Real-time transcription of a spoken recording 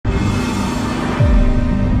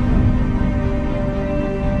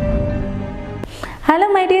Hello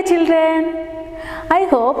my dear children. I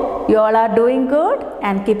hope you all are doing good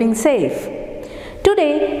and keeping safe.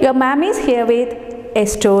 Today your ma'am is here with a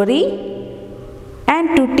story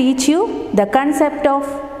and to teach you the concept of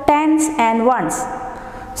tens and ones.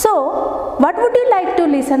 So, what would you like to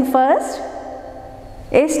listen first?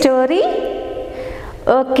 A story?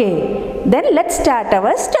 Okay, then let's start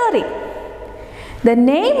our story. The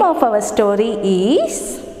name of our story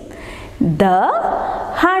is The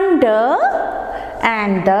Hunter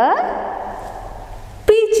and the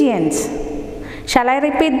Pigeons. Shall I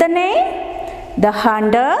repeat the name? The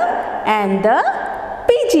Hunter and the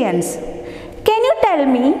Pigeons. Can you tell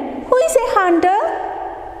me who is a hunter?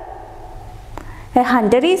 A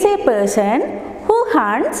hunter is a person who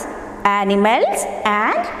hunts animals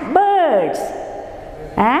and birds.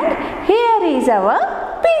 And here is our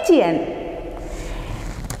pigeon.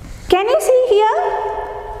 Can you see here?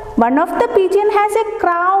 One of the pigeon has a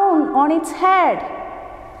crown on its head.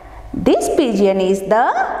 This pigeon is the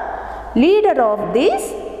leader of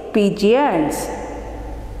these pigeons.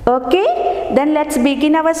 Okay, then let's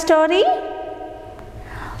begin our story.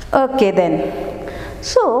 Okay then.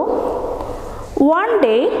 So, one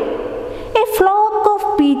day a flock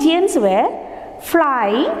of pigeons were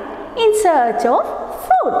flying in search of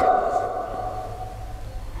food.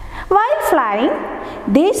 While flying,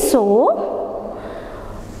 they saw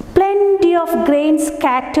plenty of grains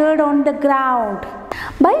scattered on the ground.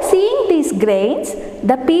 By seeing these grains,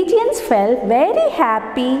 the pigeons felt very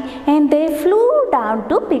happy and they flew down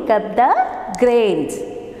to pick up the grains.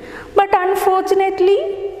 But unfortunately,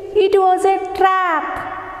 it was a trap,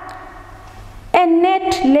 a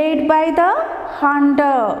net laid by the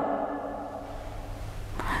hunter.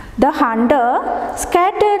 The hunter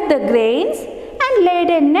scattered the grains and laid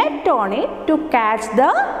a net on it to catch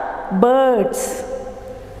the birds.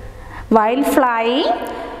 While flying,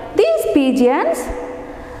 these pigeons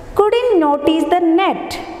couldn't notice the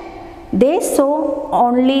net. They saw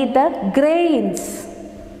only the grains.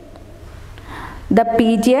 The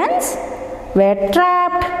pigeons were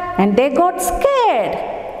trapped and they got scared.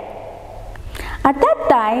 At that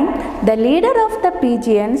time, the leader of the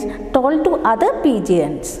pigeons told to other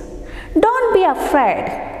pigeons, "Don't be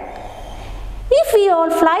afraid. If we all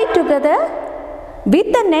fly together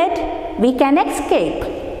with the net, we can escape."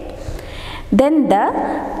 Then the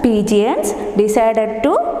pigeons decided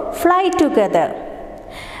to fly together.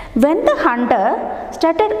 When the hunter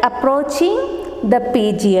started approaching the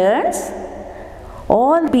pigeons,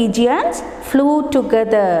 all pigeons flew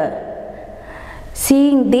together.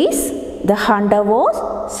 Seeing this, the hunter was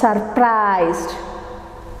surprised.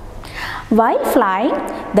 While flying,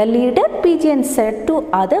 the leader pigeon said to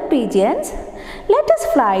other pigeons, "Let us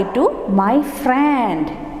fly to my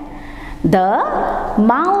friend, the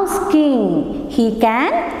Mouse King. He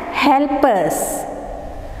can help us."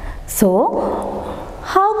 So,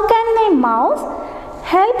 how can a mouse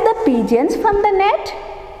help the pigeons from the net?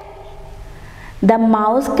 The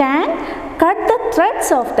mouse can cut the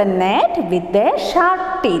threads of the net with their sharp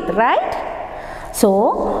teeth, right? So,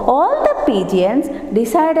 all the pigeons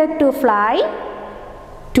decided to fly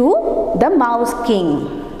to the Mouse King.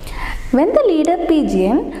 When the leader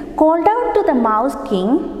pigeon called out to the Mouse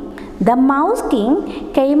King, the Mouse King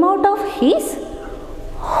came out of his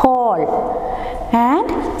hole and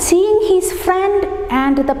seeing his friend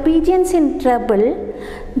and the pigeons in trouble,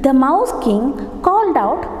 the Mouse King called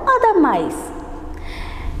out other mice.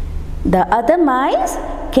 The other mice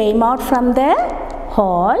came out from their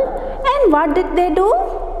hole and what did they do?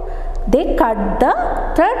 They cut the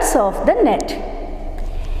threads of the net.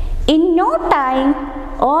 In no time,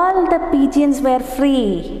 all the pigeons were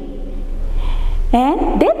free. And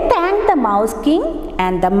they thanked the Mouse King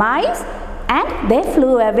and the mice and they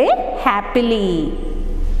flew away happily.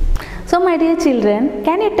 So my dear children,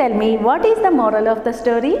 can you tell me what is the moral of the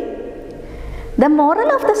story? The moral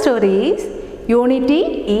of the story is unity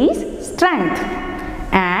is strength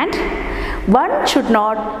and one should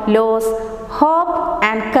not lose hope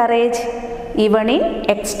and courage even in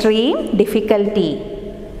extreme difficulty.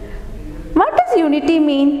 What does unity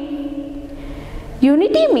mean?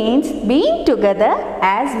 Unity means being together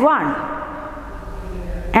as one.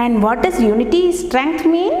 And what does unity strength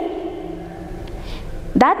mean?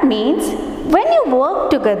 That means when you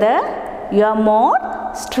work together, you are more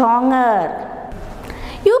stronger.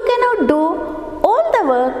 You cannot do all the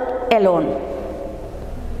work alone.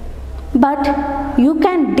 But you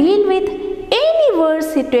can deal with any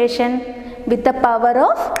worst situation with the power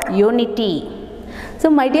of unity. So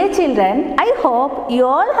my dear children, I hope you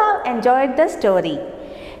all have enjoyed the story.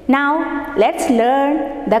 Now let's learn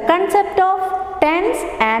the concept of tens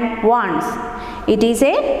and ones. It is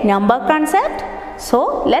a number concept.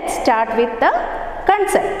 So let's start with the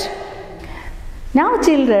concept. Now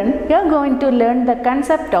children, we are going to learn the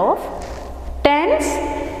concept of tens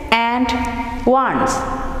and ones.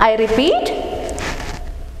 I repeat,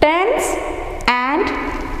 tens and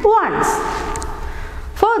ones.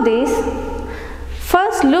 For this,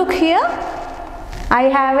 first look here. I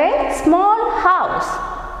have a small house.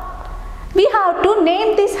 We have to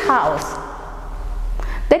name this house.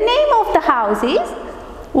 The name of the house is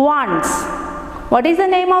ones. What is the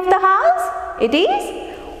name of the house? It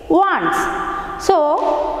is ones. So,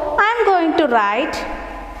 I am going to write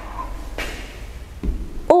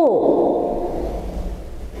O.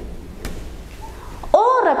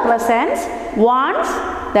 O represents ones,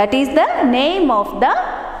 that is the name of the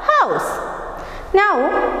house. Now,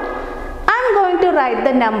 I am going to write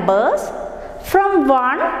the numbers from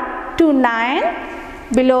 1 to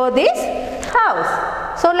 9 below this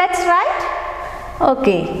house. So, let's write.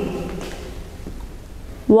 Okay.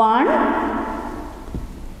 1,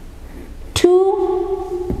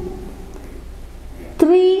 2,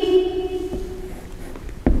 3,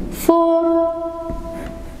 4,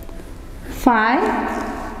 5,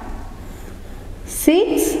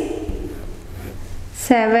 6,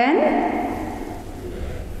 7,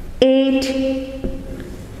 8,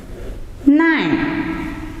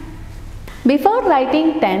 9. Before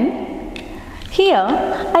writing 10, here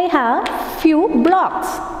I have few blocks.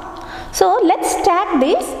 So let's stack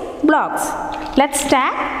these blocks. Let's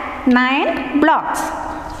stack 9 blocks.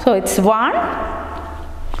 So it's 1,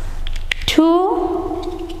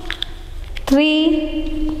 2,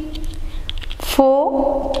 3,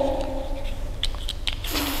 4,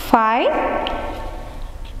 5,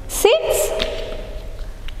 6,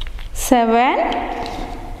 7,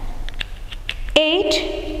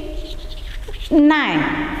 8, 9.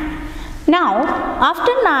 Now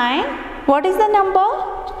after 9, what is the number?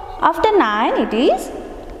 After 9 it is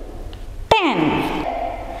 10.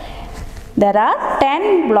 There are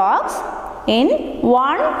 10 blocks in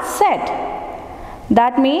one set.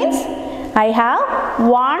 That means I have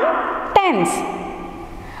 1 tens.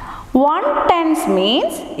 1 tens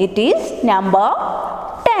means it is number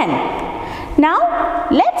 10. Now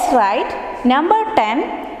let's write number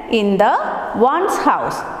 10 in the ones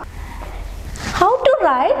house. How to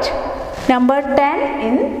write number 10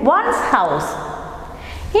 in ones house?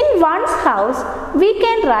 In ones house, we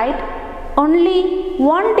can write only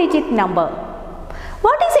one digit number.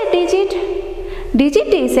 What is a digit? Digit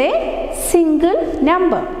is a single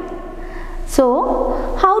number.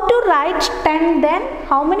 So, how to write 10 then?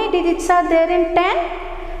 How many digits are there in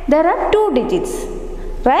 10? There are 2 digits,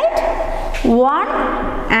 right? 1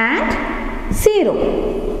 and 0.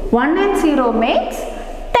 1 and 0 makes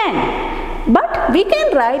 10. But we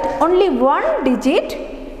can write only one digit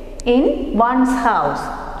in one's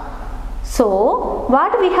house. So,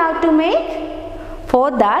 what we have to make?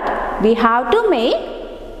 For that, we have to make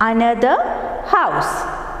another house.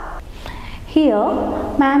 Here,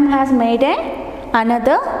 ma'am has made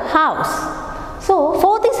another house. So,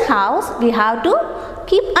 for this house, we have to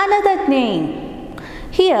keep another name.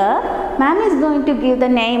 Here, ma'am is going to give the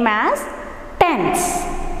name as tens.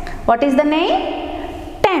 What is the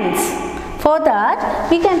name? Tens. For that,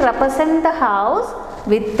 we can represent the house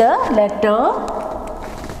with the letter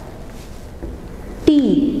T.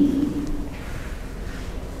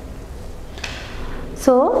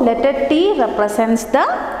 So, letter T represents the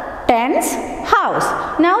tens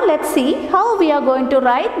house. Now, let's see how we are going to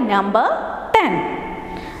write number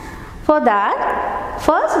 10. For that,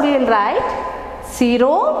 first we will write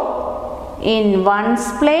 0 in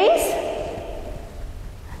ones place,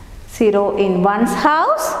 0 in ones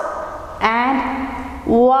house, and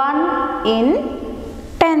 1 in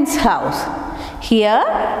tens house. Here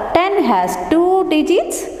 10 has 2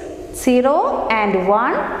 digits, 0 and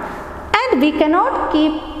 1, and we cannot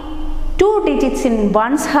keep 2 digits in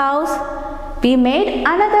one's house. We made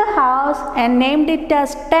another house and named it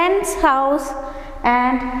as tens house,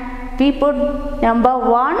 and we put number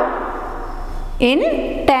 1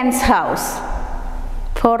 in tens house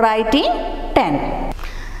for writing 10.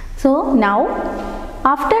 So now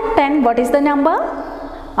after 10, what is the number?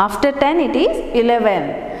 After 10 it is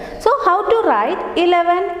 11. So how to write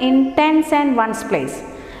 11 in tens and ones place?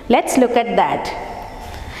 Let's look at that.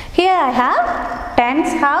 Here I have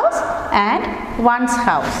tens house and ones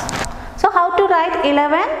house. So how to write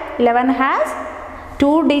 11? 11 has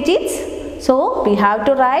 2 digits. So we have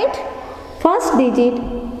to write first digit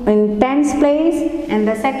in tens place and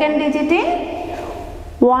the second digit in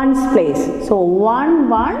ones place. So 1,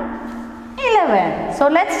 1, 11. So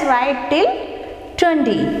let's write till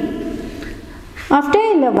 20. After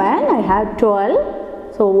 11 I have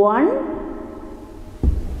 12. So 1,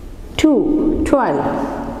 2,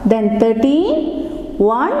 12. Then 13,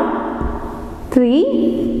 1,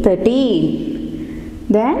 3, 13.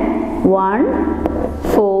 Then 1,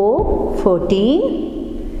 4,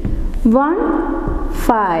 14. 1,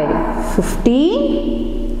 5,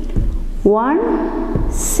 15.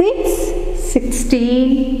 1, 6,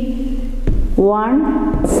 16.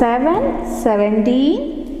 1, 7,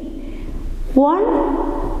 17. 1,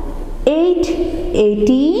 8,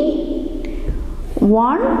 18.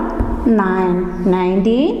 1, 9,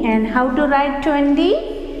 19. And how to write 20?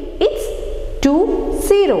 It's 2,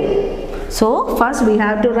 0. So first we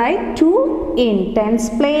have to write 2 in tens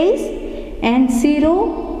place and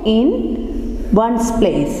 0 in ones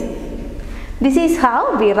place. This is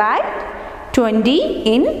how we write 20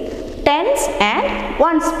 in tens and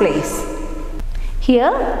ones place.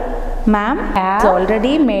 Here ma'am has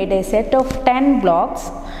already made a set of 10 blocks.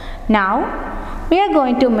 Now we are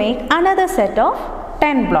going to make another set of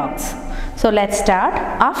 10 blocks. So let's start.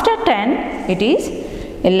 After 10 it is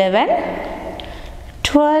 11,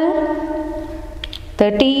 12,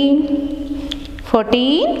 13,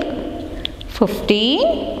 14,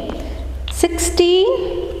 15, 16,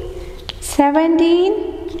 17,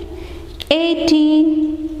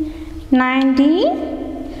 18, 19,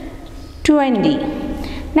 20.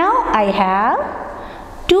 Now I have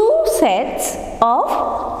 2 sets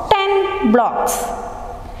of 10 blocks.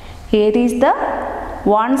 Here is the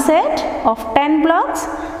one set of 10 blocks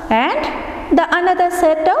and the another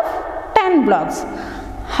set of 10 blocks.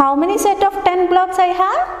 How many set of 10 blocks I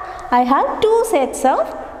have? I have 2 sets of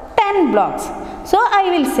 10 blocks. So I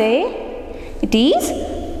will say it is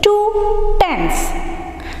 2 tens.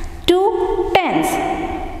 2 tens.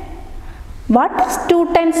 What does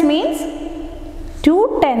 2 tens means?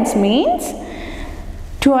 2 tens means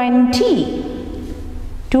 20.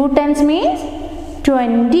 2 tens means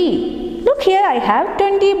 20. Look here, I have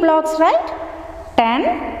 20 blocks, right?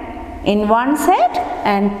 10 in one set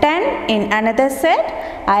and 10 in another set.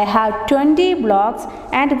 I have 20 blocks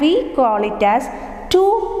and we call it as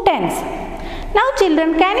 2 tens. Now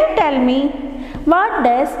children, can you tell me what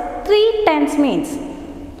does 3 tens means?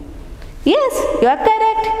 Yes, you are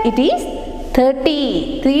correct. It is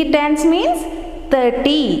 30. 3 tens means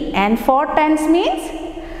 30 and 4 tens means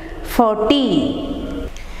 40.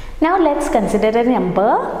 Now let's consider a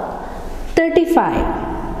number 35.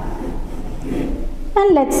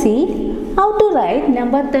 And let's see how to write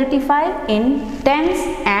number 35 in tens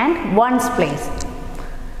and ones place.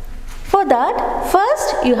 For that,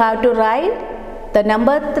 first you have to write the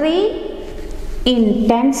number 3 in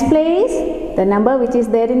tens place, the number which is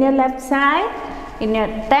there in your left side, in your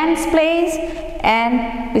tens place,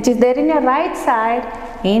 and which is there in your right side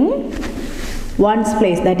in ones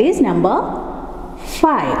place, that is number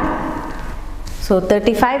 5. So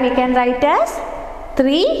 35 we can write as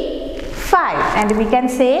 3, 5, and we can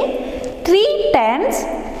say 3 tens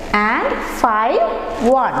and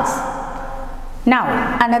 5 ones. Now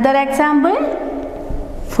another example,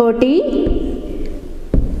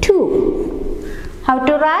 42. How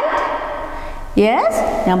to write?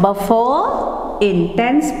 Yes, number 4 in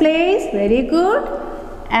tens place, very good,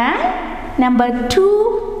 and number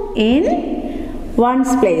 2 in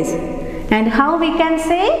ones place. And how we can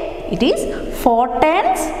say? It is 4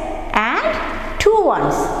 tens and 2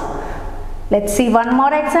 ones. Let's see one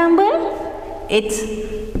more example. It's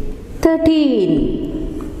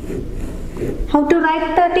 13. How to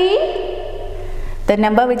write 13? The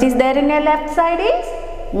number which is there in your left side is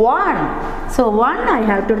 1. So 1 I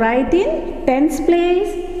have to write in tens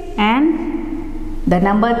place and the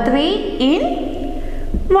number 3 in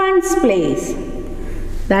ones place.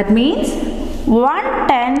 That means 1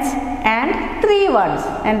 tens and 3 ones,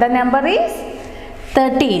 and the number is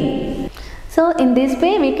 13. So in this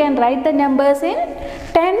way we can write the numbers in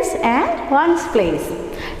tens and ones place.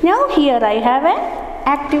 Now here I have an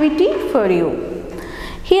activity for you.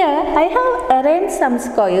 Here I have arranged some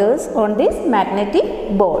squares on this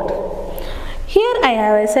magnetic board. Here I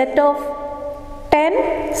have a set of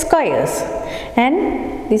 10 squares,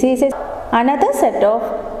 and this is another set of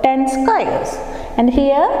 10 squares, and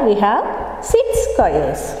here we have 6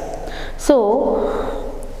 squares. So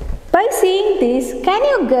by seeing this, can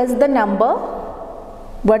you guess the number?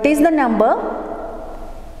 What is the number?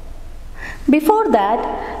 Before that,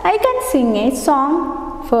 I can sing a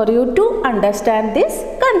song for you to understand this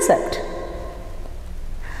concept.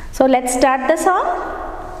 So let's start the song.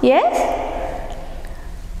 Yes?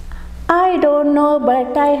 I don't know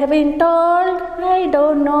but I have been told, I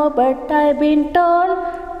don't know but I've been told,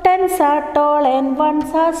 tens are tall and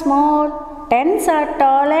ones are small, tens are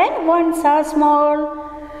tall and ones are small.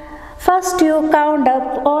 First you count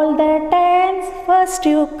up all the tens. First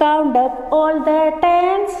you count up all the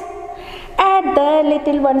tens. Add the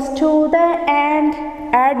little ones to the end.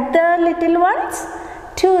 Add the little ones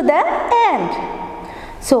to the end.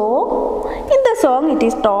 So, in the song it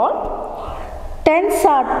is told, tens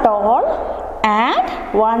are tall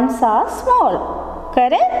and ones are small.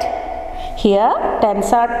 Correct? Here,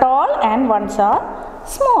 tens are tall and ones are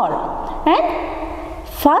small. And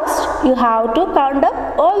first, you have to count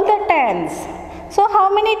up all the tens. So,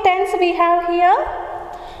 how many tens we have here?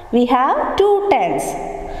 We have 2 tens.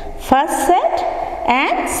 First set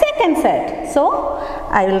and second set. So,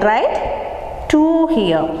 I will write 2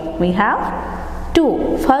 here. We have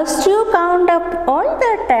 2. First, you count up all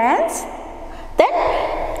the tens. Then,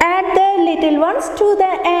 add the little ones to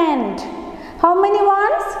the end. How many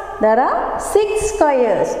ones? There are 6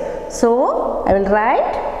 squares. So, I will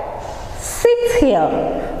write 6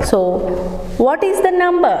 here. So, what is the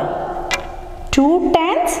number? 2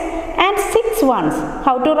 tens and 6 ones.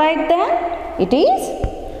 How to write them? It is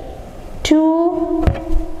 2,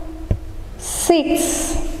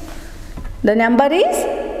 6. The number is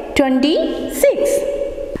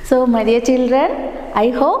 26. So, my dear children, I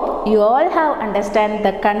hope you all have understand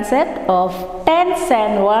the concept of tens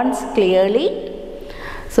and ones clearly.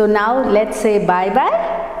 So now let's say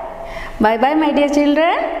bye-bye. Bye-bye my dear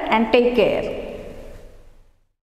children and take care.